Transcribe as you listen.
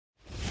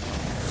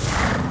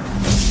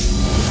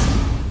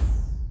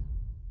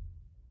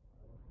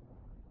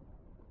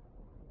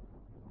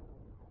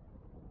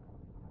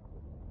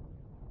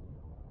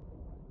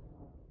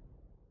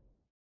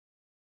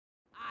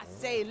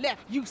say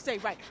left, you say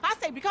right. I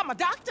say become a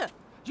doctor.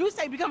 You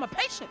say become a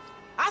patient.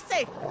 I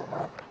say,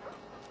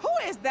 who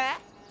is that?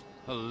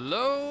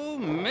 Hello,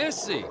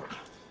 Missy.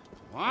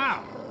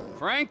 Wow,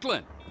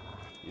 Franklin.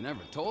 You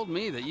never told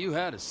me that you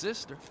had a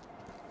sister.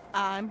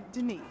 I'm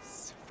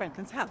Denise,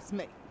 Franklin's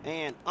housemate.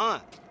 And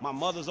Aunt, my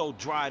mother's old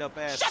dried up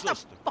ass sister. Shut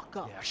the fuck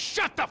up. Yeah,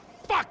 shut the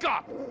fuck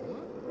up!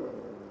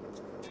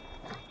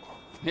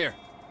 Here,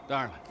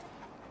 darling.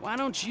 Why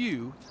don't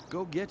you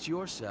go get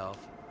yourself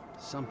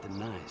something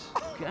nice,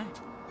 okay?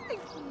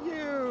 Thank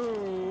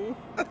you.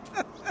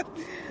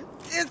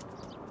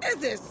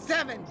 Is it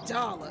 $7?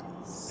 I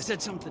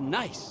said something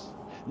nice,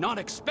 not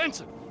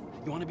expensive.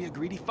 You want to be a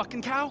greedy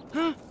fucking cow,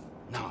 huh?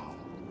 No.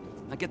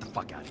 Now get the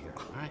fuck out of here,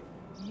 all right?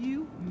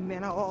 You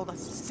men are all the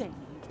same.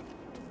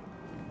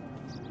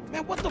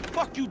 Man, what the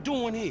fuck you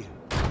doing here?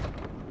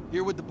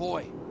 Here with the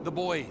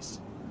boys.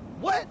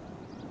 What?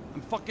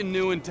 I'm fucking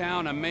new in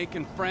town. I'm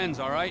making friends,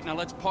 all right? Now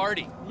let's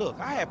party. Look,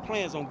 I had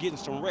plans on getting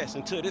some rest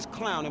until this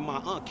clown and my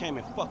aunt came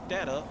and fucked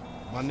that up.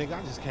 My nigga,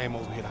 I just came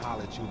over here to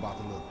holler at you about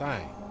the little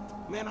thing.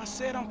 Man, I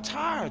said I'm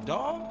tired,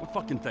 dawg. What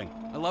fucking thing?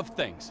 I love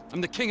things. I'm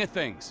the king of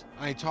things.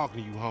 I ain't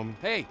talking to you, homie.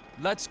 Hey,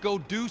 let's go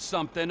do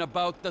something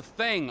about the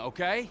thing,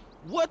 okay?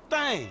 What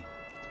thing?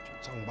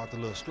 I'm talking about the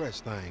little stretch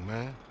thing,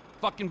 man.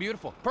 Fucking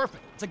beautiful.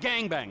 Perfect. It's a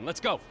gangbang. Let's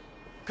go.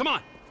 Come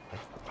on.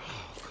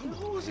 Come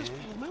on, who is this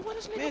for, man? What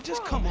is nigga Man,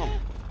 just from, come man? on.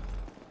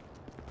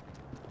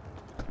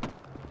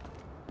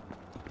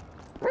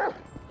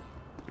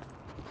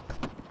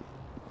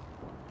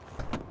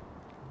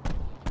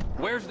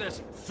 Where's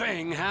this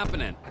thing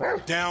happening?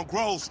 Down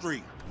Grove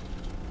Street.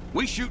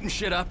 We shooting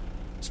shit up?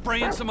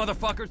 Spraying some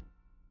motherfuckers?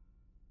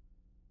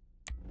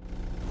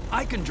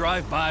 I can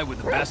drive by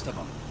with the best of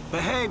them.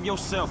 Behave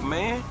yourself,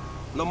 man.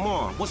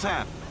 Lamar, what's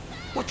happening?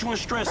 What you and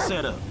Stress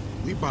set up?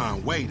 We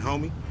buying weight,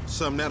 homie.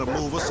 Something that'll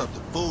move us up the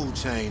food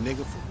chain,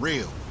 nigga, for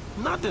real.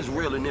 Nothing's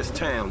real in this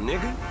town,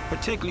 nigga.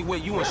 Particularly where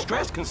you and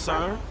Stress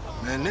concerned.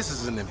 Man, this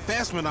is an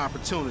investment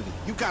opportunity.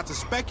 You got to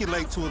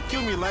speculate to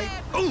accumulate.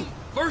 Ooh,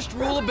 first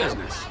rule of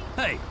business.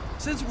 Hey,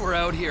 since we're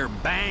out here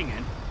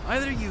banging,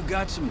 either you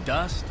got some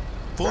dust?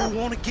 Fool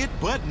wanna get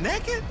butt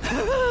naked?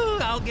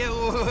 I'll get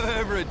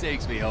wherever it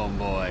takes me,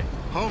 homeboy.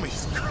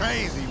 Homie's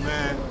crazy,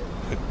 man.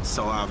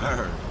 So I've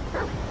heard.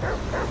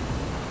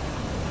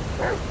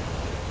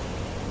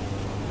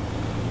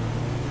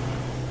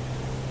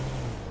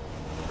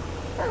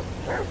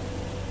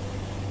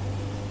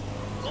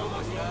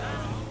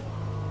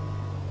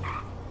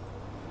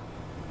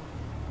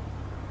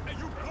 Hey,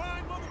 you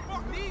blind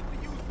motherfucker! You need to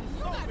use some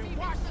soap and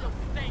wash your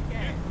stink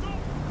ass.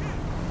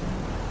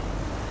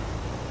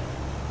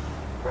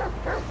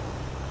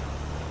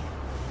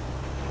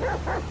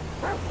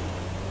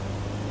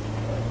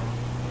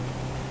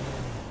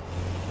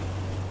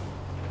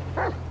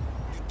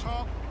 You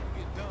talk,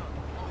 you get done.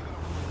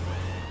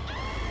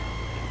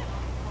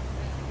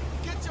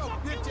 Get your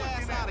bitch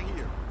ass out of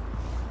here.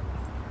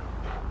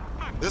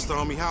 This the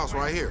homie house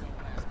right here.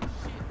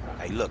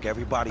 Hey, look,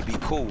 everybody be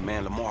cool,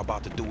 man. Lamar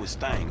about to do his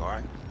thing, all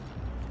right?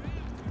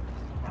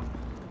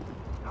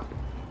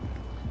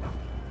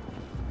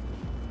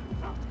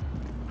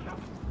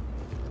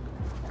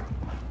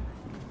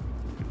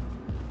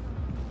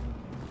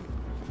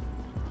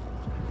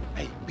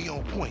 Hey, be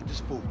on point. This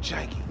fool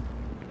janky.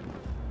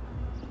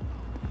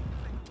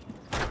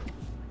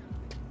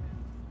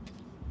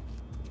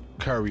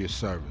 Courier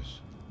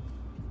service.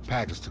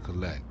 Package to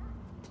collect.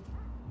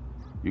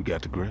 You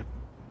got the grip?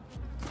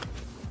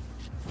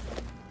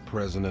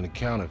 Present and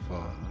accounted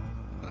for.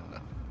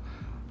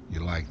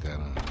 You like that,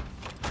 huh?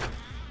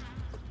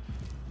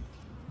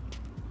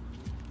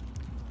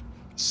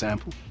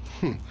 Sample?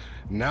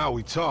 Now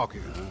we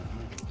talking.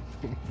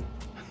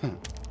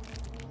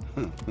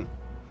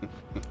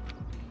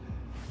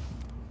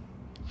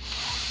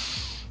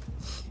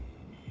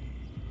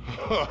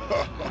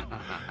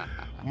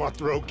 My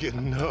throat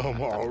getting numb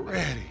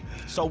already.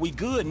 So we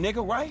good,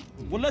 nigga, right?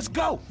 Well, let's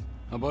go.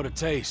 How about a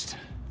taste?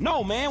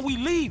 No, man, we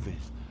leaving.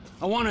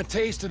 I want a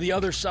taste of the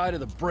other side of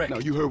the brick. Now,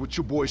 you heard what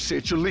your boy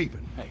said. You're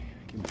leaving. Hey,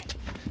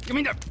 give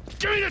me the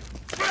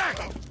back!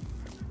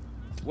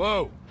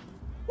 Whoa.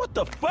 What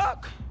the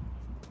fuck?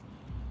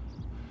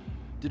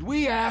 Did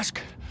we ask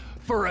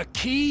for a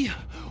key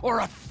or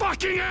a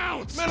fucking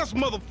ounce? Man, that's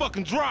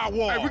motherfucking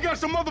drywall. Hey, we got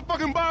some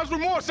motherfucking buyer's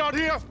remorse out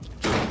here.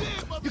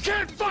 You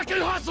can't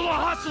fucking hustle a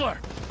hustler!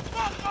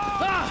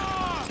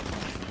 Ah!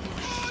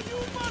 You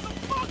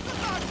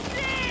motherfuckers are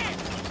dead!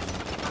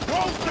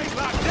 Don't think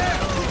like that.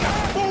 We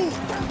got food.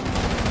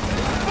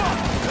 Fuck!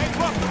 They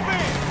bucked the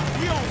man!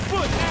 He on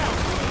foot now!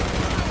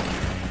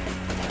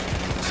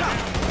 Chop!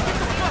 Get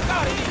the fuck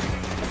out of here!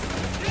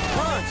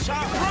 Run,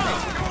 Chop, run!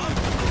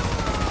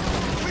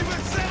 We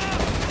been set up!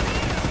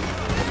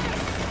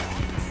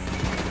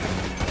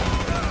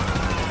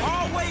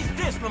 Always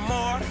this,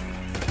 Lamar!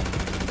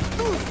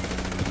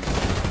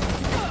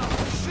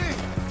 Shit,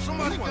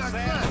 somebody got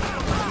that.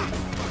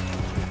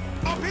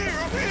 Up here,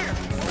 up here!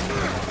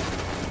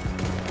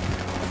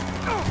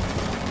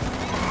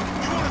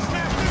 You wanna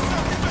snap this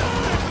up? You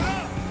better snap it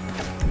up!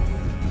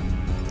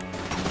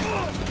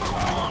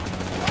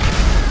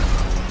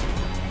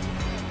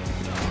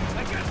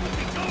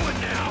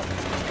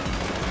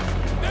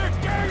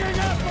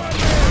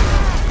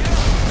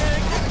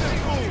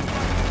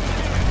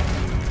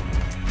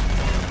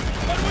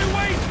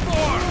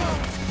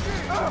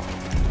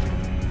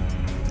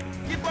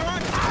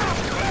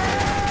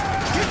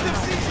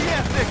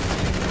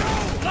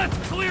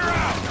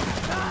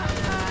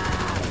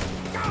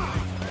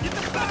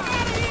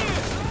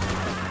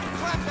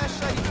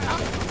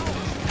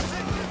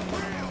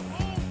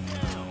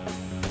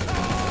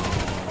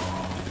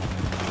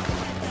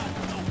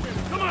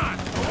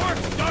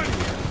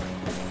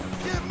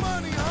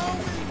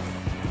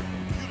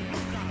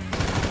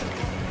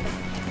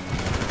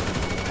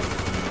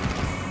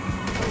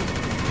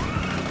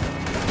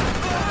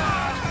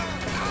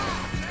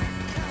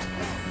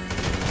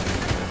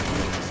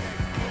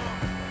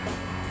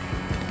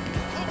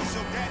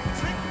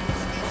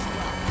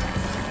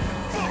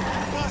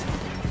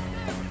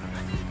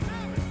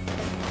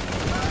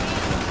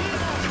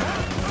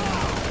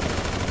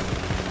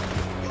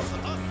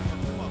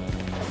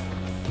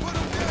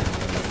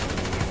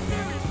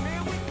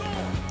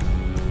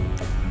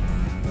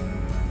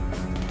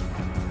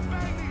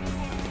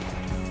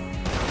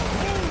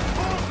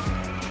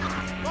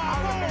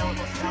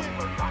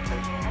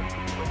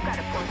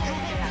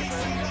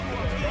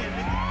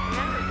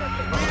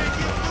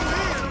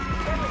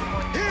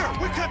 Here,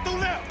 we cut through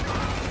left.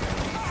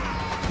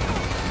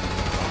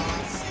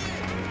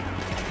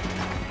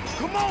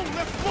 Come on,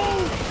 let's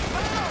move.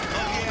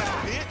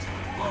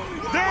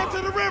 Down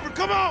to the river,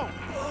 come on.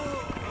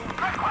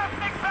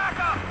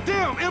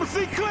 Damn,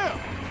 MC Cliff.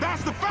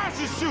 That's the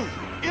fastest shoot.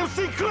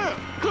 MC Cliff.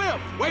 Cliff,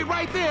 wait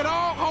right there,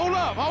 dog. Hold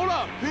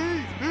up.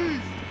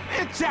 Peace.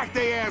 And jack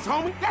their ass,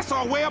 homie. That's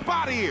our way up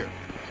out of here.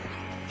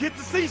 Get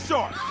the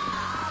seashore.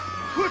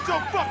 Put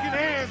your fucking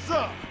hands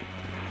up.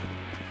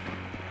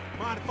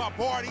 Mind if I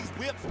borrow these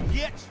whips,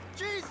 bitch?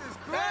 Jesus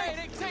Christ!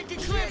 Hey, they taking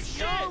clips,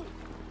 yo!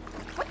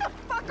 What the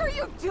fuck are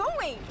you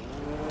doing?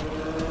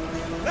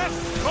 Let's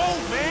go,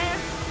 man!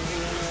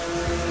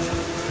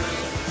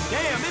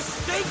 Damn, it's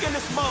stinking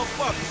this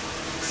motherfucker.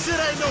 Shit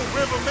ain't no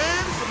river,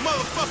 man. It's a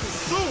motherfucking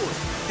sewer.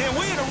 Then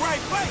we in the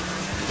right place.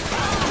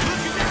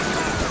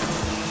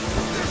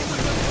 Look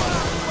at that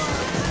fire.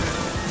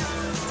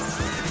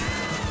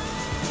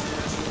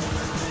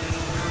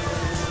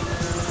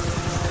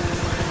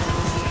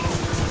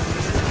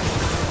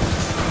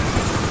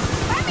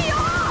 Let me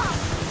off!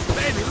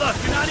 Baby, look,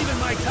 you're not even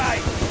my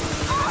type.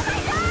 Oh my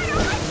god!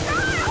 Oh my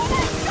god! Oh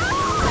my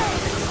god!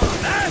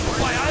 That's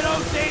why I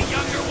don't date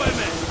younger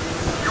women.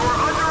 You are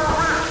under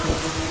arrest.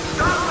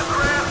 Stop the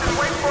grass and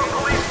wait for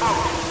police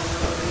boat.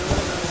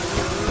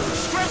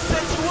 Stress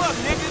set you up,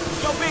 nigga.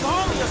 Your big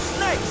homie a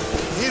snake.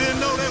 He didn't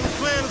know they was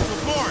playing us for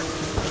Bart.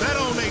 That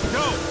on they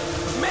dope.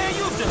 Man,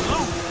 you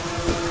deluded.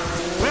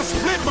 Let's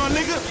split, my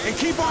nigga, and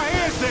keep our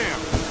heads down.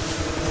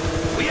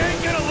 We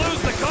ain't gonna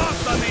lose the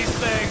cops on these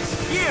things.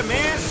 Yeah,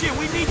 man. Shit,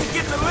 we need to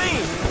get the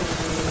lean.